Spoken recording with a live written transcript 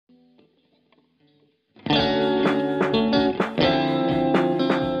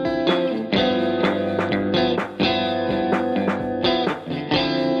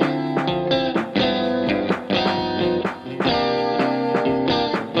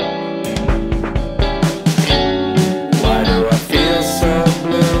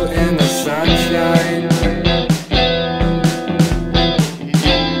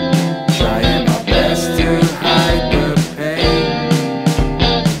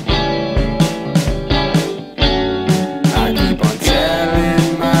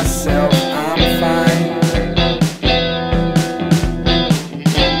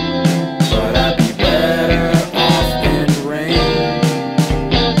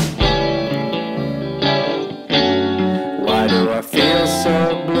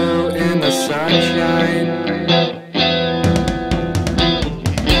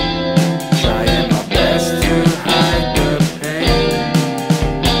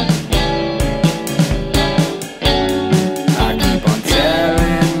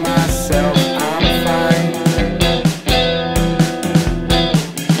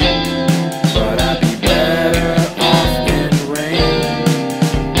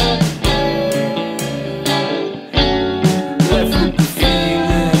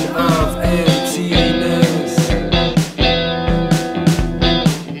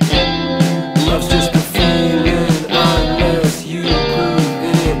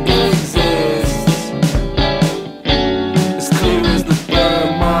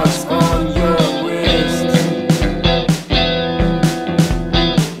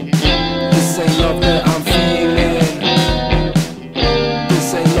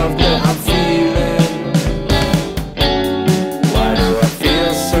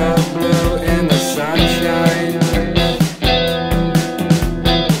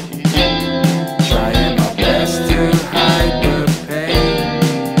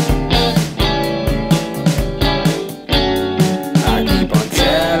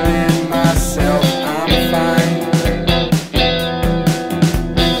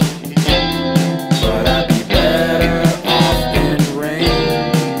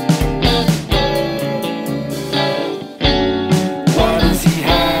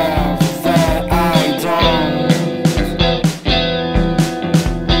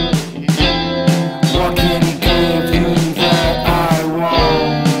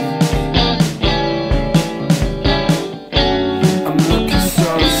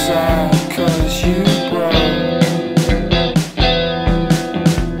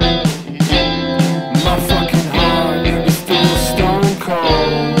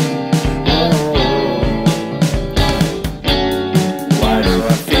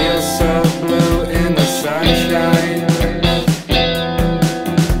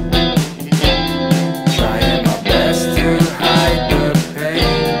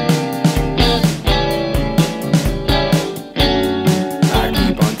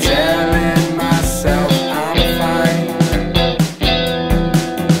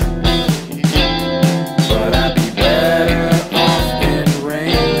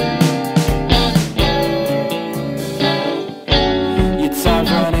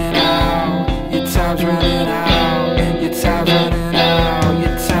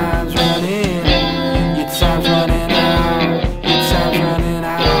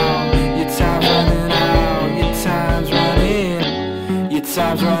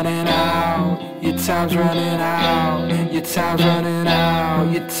time's running out, your time's running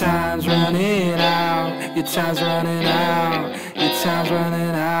out, your time's running out, your time's running out, your time's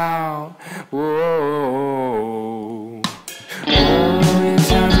running out. Whoa. Oh, your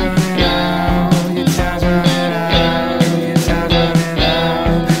time's running out, your time's running out, your time's running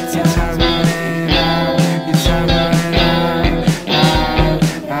out, your time's running out, your time's running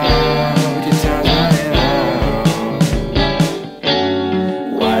out, your time's running out.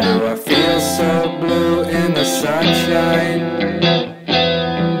 Why do I feel so blue in the sunshine?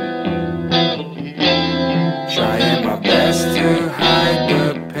 Trying my best to hide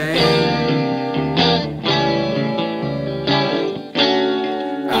the pain.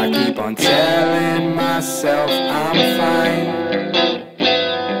 I keep on telling myself I'm fine,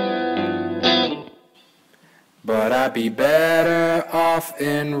 but I'd be better off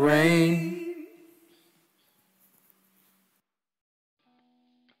in rain.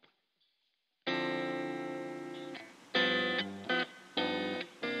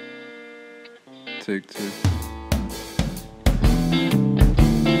 Take two.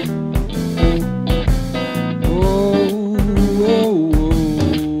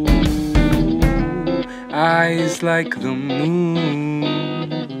 Eyes like the moon,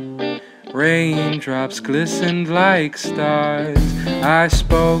 raindrops glistened like stars. I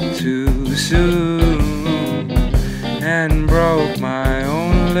spoke too soon and broke my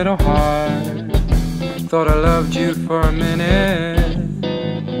own little heart. Thought I loved you for a minute,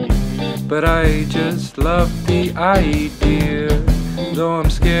 but I just loved the idea. Though I'm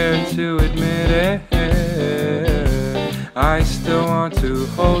scared to admit it, I still want to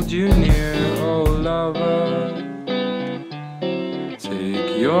hold you near. Oh lover,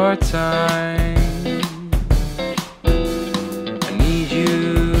 take your time. I need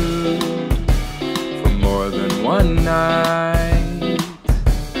you for more than one night.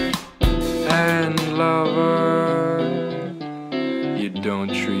 And lover, you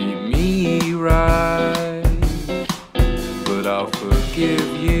don't treat me right, but I'll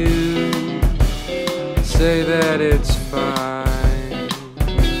forgive you. Say that it's fine.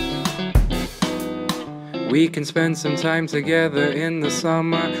 We can spend some time together in the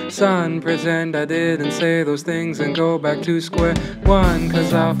summer sun. Pretend I didn't say those things and go back to square one.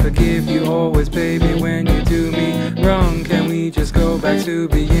 Cause I'll forgive you always, baby, when you do me wrong. Can we just go back to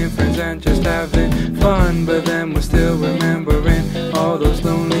being friends and just having fun? But then we're still remembering all those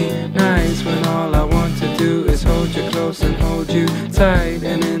lonely nights when all I want to do is hold you close and hold you tight.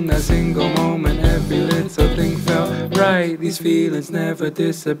 And in that single moment every little thing felt right. These feelings never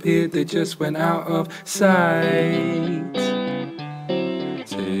disappeared, they just went out of sight.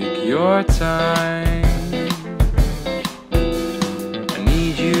 Take your time. I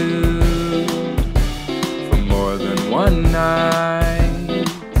need you for more than one night.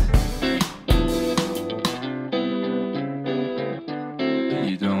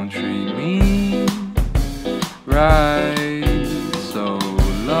 You don't treat me right, so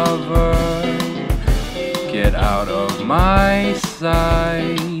lover, get out of my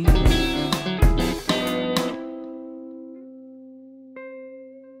sight.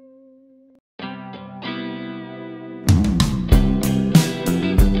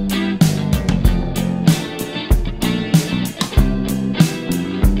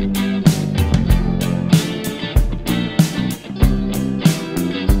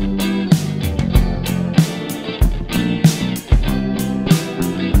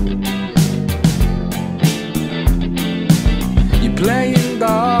 Playing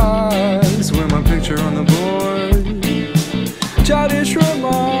darts with my picture on the board. Childish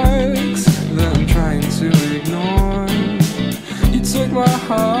remarks that I'm trying to ignore. You took my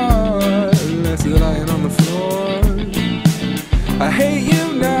heart, left it lying on the floor. I hate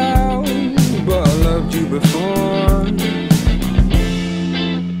you now, but I loved you before.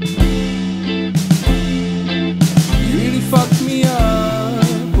 You really fucked me up,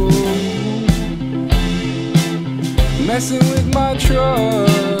 oh. Messing with my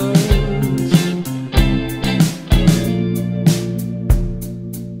trust.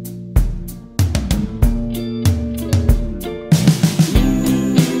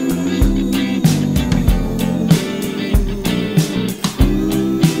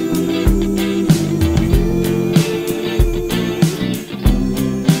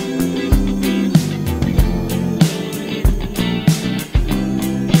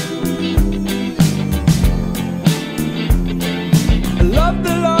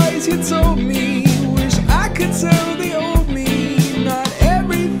 You told me, wish I could tell the old me, not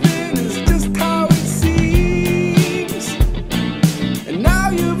everything is just how it seems. And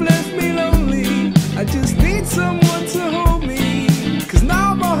now you've left me lonely, I just need someone to hold me. Cause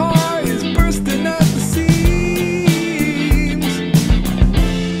now my heart is bursting at the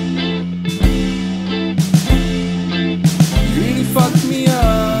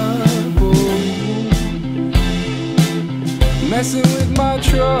messing with my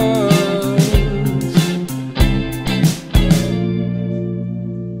trust.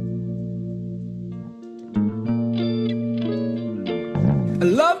 I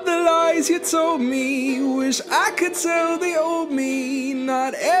love the lies you told me, wish I could tell the old me.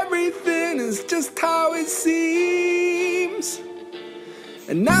 Not everything is just how it seems.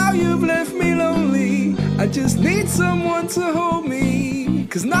 And now you've left me lonely, I just need someone to hold me.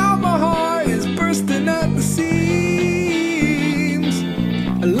 Cause now my heart is bursting at the seams.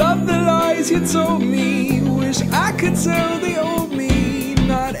 I love the lies you told me, wish I could tell the old me.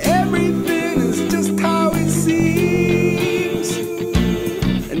 Not everything is just how it seems.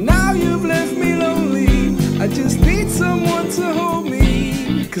 And now you've left me lonely, I just need someone to hold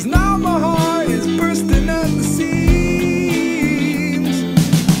me. Cause now my heart is bursting at the seams.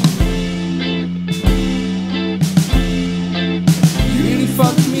 You really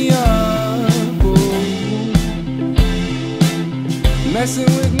fucked me up, oh,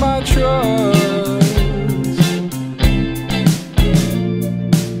 messing with my trust.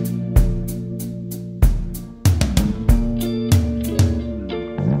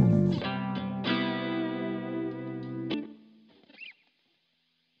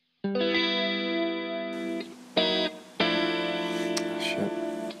 Shit.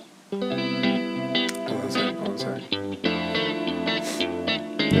 One sec.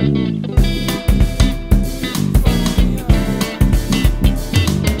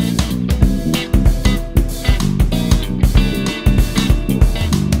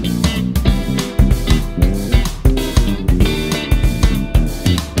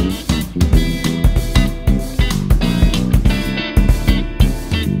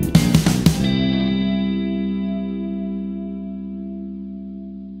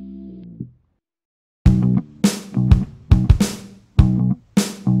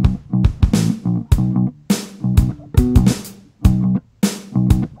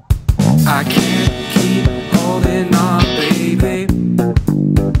 I can't keep holding on, baby.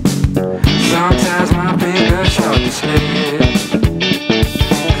 Sometimes my fingers start to slip.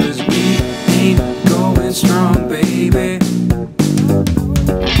 Cause we ain't going strong, baby.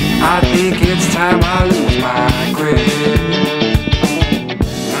 I think it's time I lose my grip.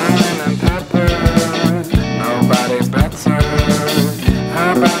 Lemon and pepper, nobody better. How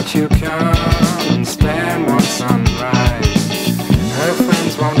about you come and spend one sunrise? Her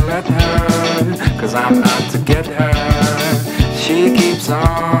friends won't let her, cause I'm out to get her. She keeps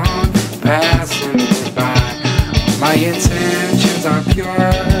on passing me by. My intentions are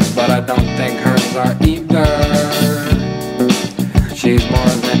pure, but I don't think hers are either. She's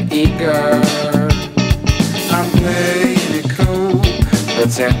more than eager. I'm playing it cool,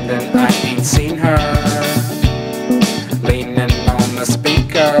 pretending I ain't seen her, leaning on the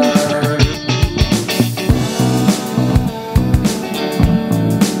speaker.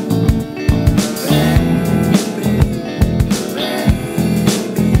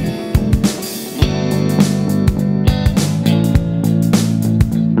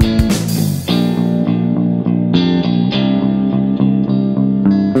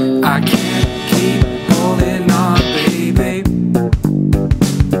 I can't keep holding on, baby.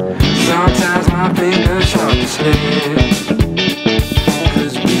 Sometimes my fingers start to slip.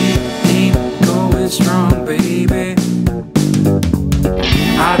 Cause we ain't going strong, baby.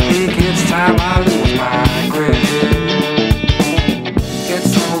 I think it's time I lose my grip.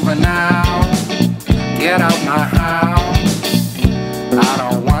 It's over now, get out my house. I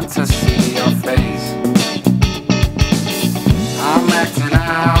don't want to see your face. I'm acting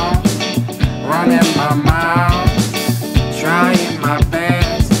out, running my mouth, trying my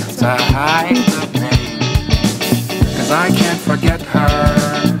best to hide the pain. Cause I can't forget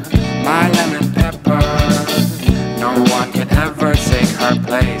her, my lemon pepper. No one can ever take her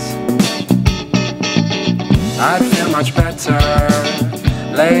place. I'd feel much better,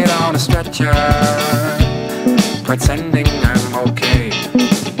 laid on a stretcher, pretending I'm okay.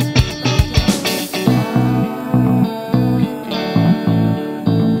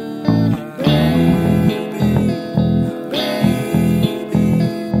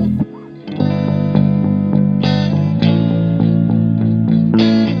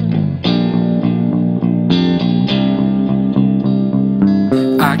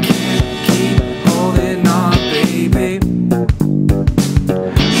 I can't keep holding on, baby.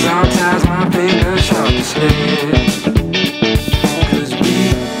 Sometimes my fingers start to slip.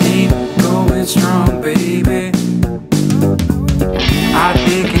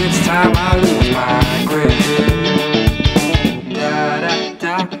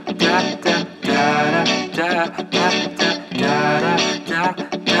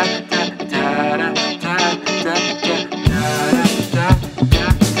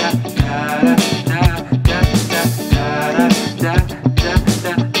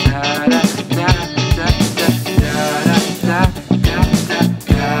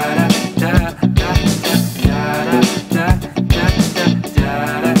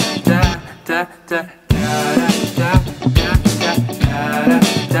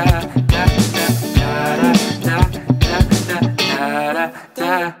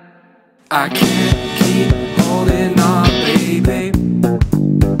 da. I can't keep holding on, baby.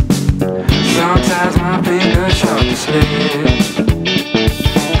 Sometimes my fingers start to slip,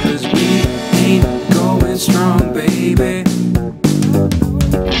 'cause we ain't going strong, baby.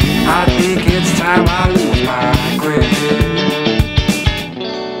 I think it's time I lose my grip.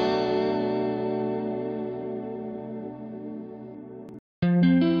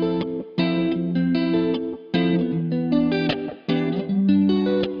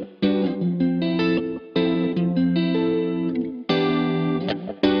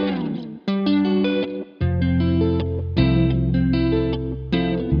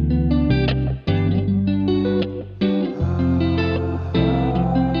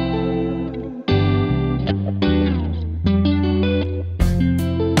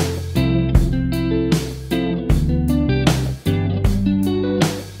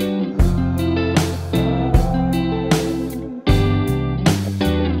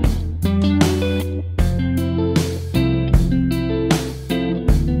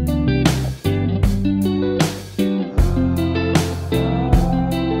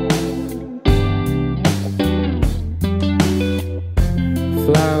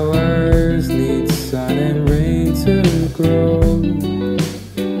 Flowers need sun and rain to grow,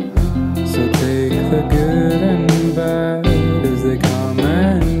 so take the good and bad as they come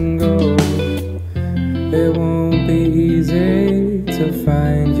and go. It won't be easy to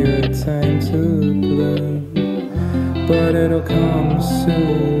find your time to bloom, but it'll come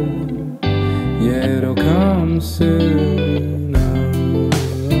soon. Yeah, it'll come soon.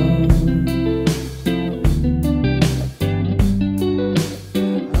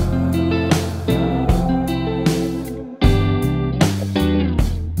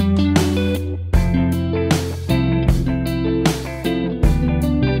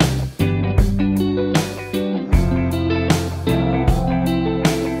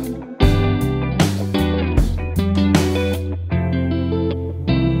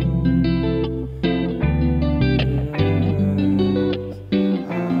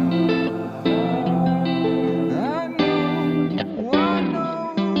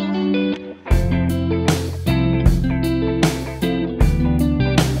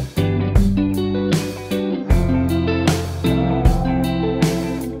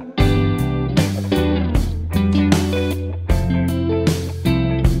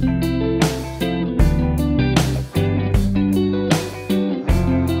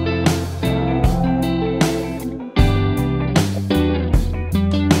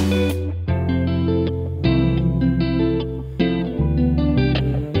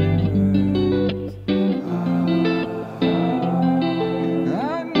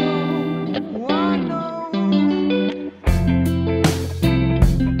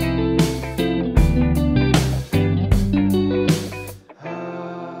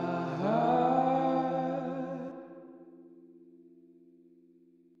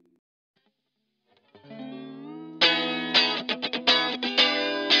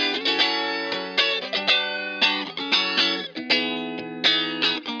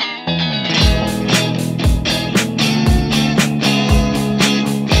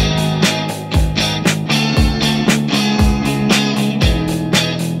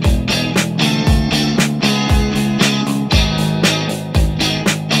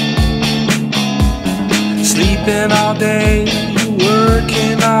 Sleeping all day,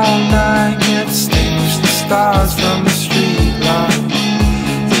 working all night, can't distinguish the stars from the street light.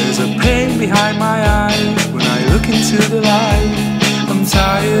 There's a pain behind my eyes when I look into the light. I'm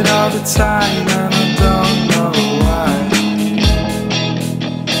tired all the time and I don't know why.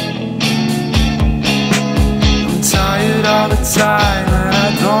 I'm tired all the time and I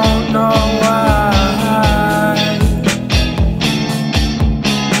don't know why.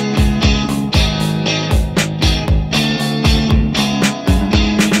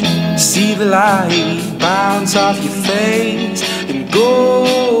 See the light bounce off your face in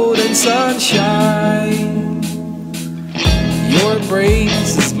golden sunshine. Your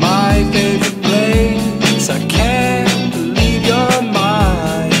embrace is my favorite place. I can't believe you're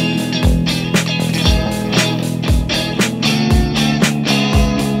mine.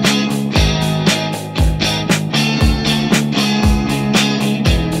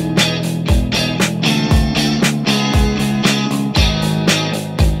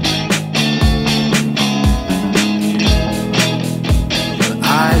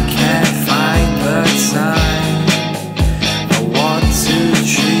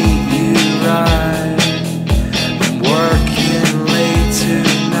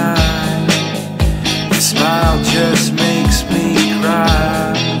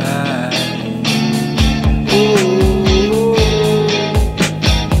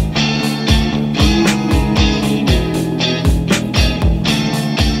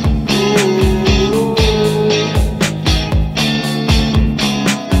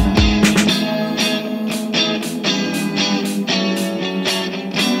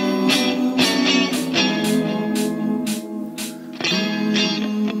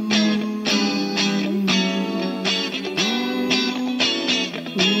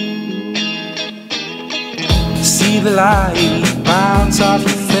 light bounce off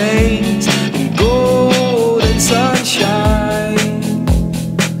your face in golden sunshine.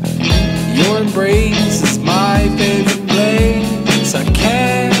 Your embrace is my favorite place. I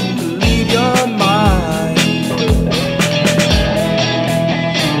can't believe you're mine.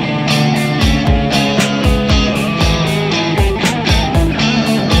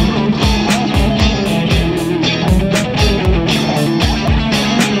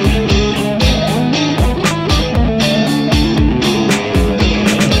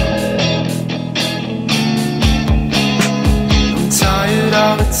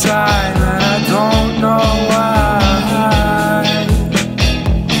 All the time, and I don't know why.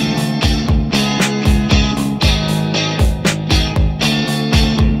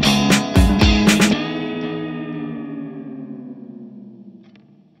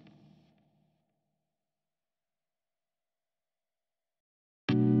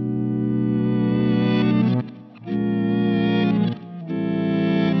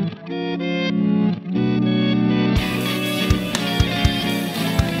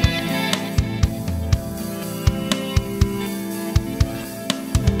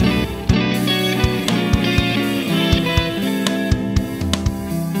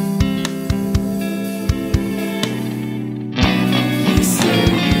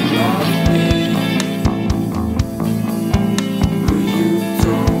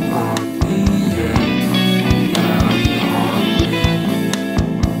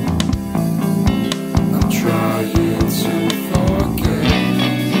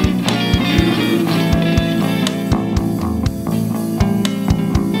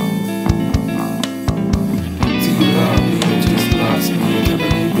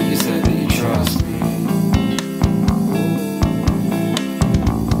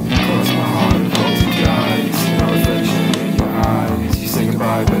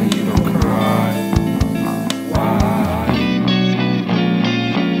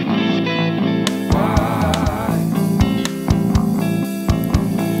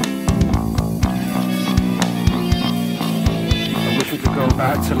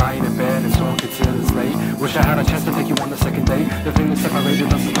 Back to lying in bed and talking till it's late. Wish I had a chance to take you on the second date. The thing that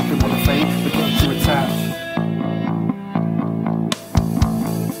separated us is nothing more than fate. Begin to attach.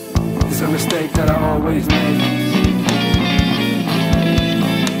 It's a mistake that I always make.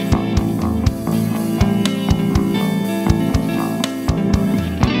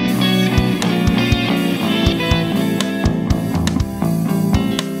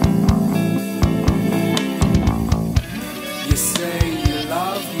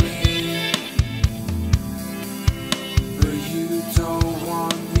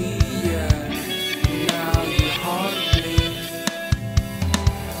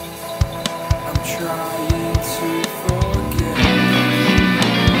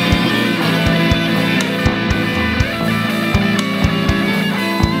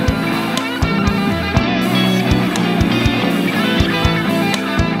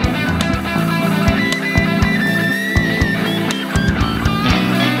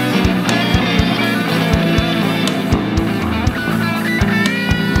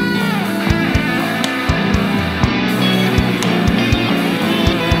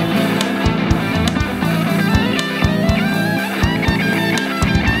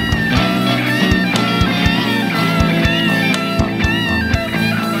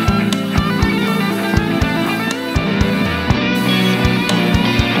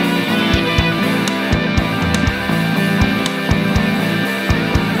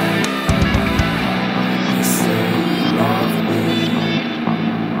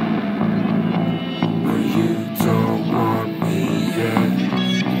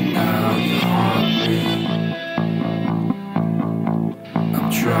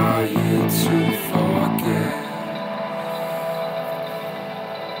 Trying to forget.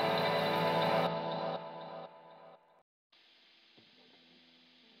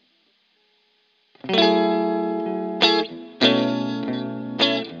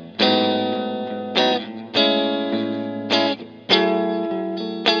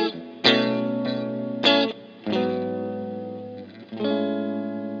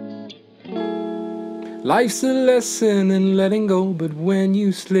 Life's a lesson in letting go, but when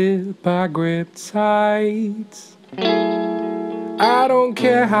you slip, I grip tight. I don't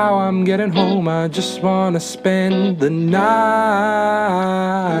care how I'm getting home, I just wanna spend the night.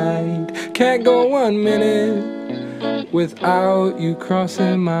 Can't go 1 minute without you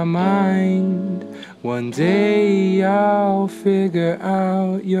crossing my mind. One day I'll figure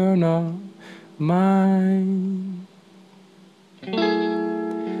out you're not mine.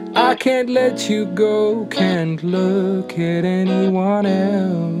 I can't let you go, can't look at anyone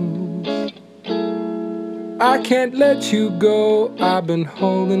else. I can't let you go. I've been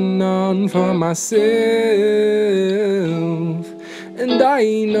holding on for myself, and I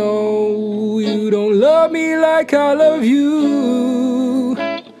know you don't love me like I love you,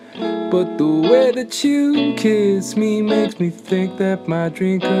 but the way that you kiss me makes me think that my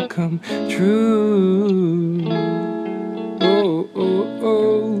dream could come true. Oh, oh,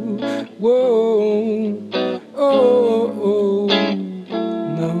 oh, whoa, oh, oh,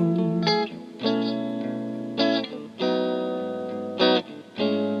 no.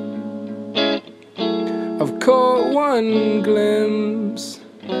 I've caught one glimpse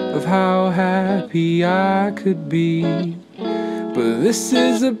of how happy I could be, but this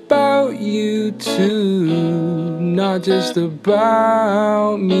is about you too, not just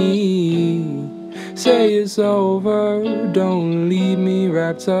about me. Say it's over, don't leave me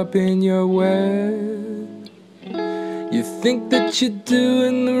wrapped up in your web. You think that you're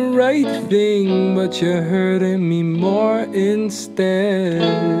doing the right thing, but you're hurting me more instead.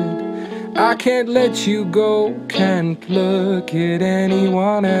 I can't let you go, can't look at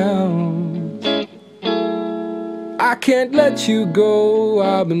anyone else. I can't let you go,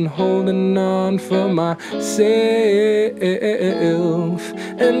 I've been holding on for myself,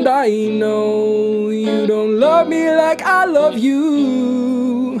 and I know you don't love me like I love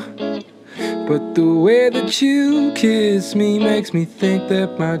you, but the way that you kiss me makes me think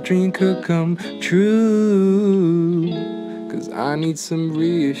that my dream could come true. 'Cause I need some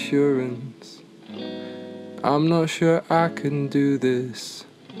reassurance. I'm not sure I can do this,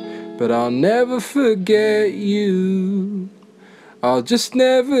 but I'll never forget you. I'll just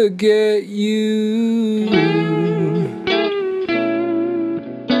never get you.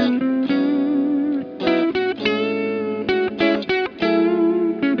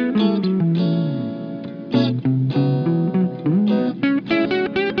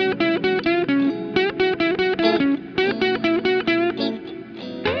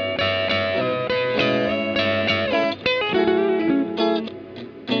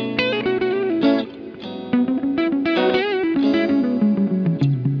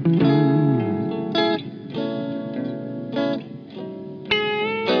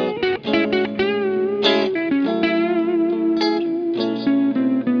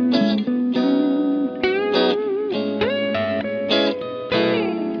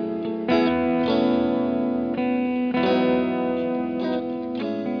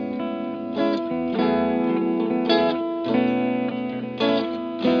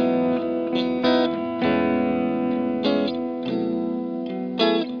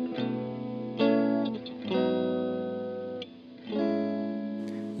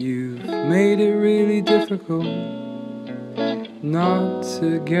 You've made it really difficult not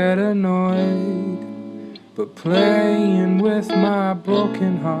to get annoyed, but playing with my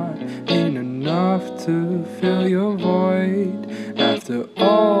broken heart ain't enough to fill your void. After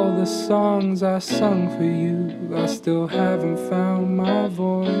all the songs I sung for you, I still haven't found my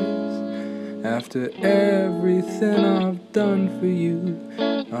voice. After everything I've done for you,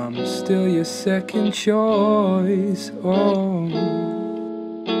 I'm still your second choice. Oh.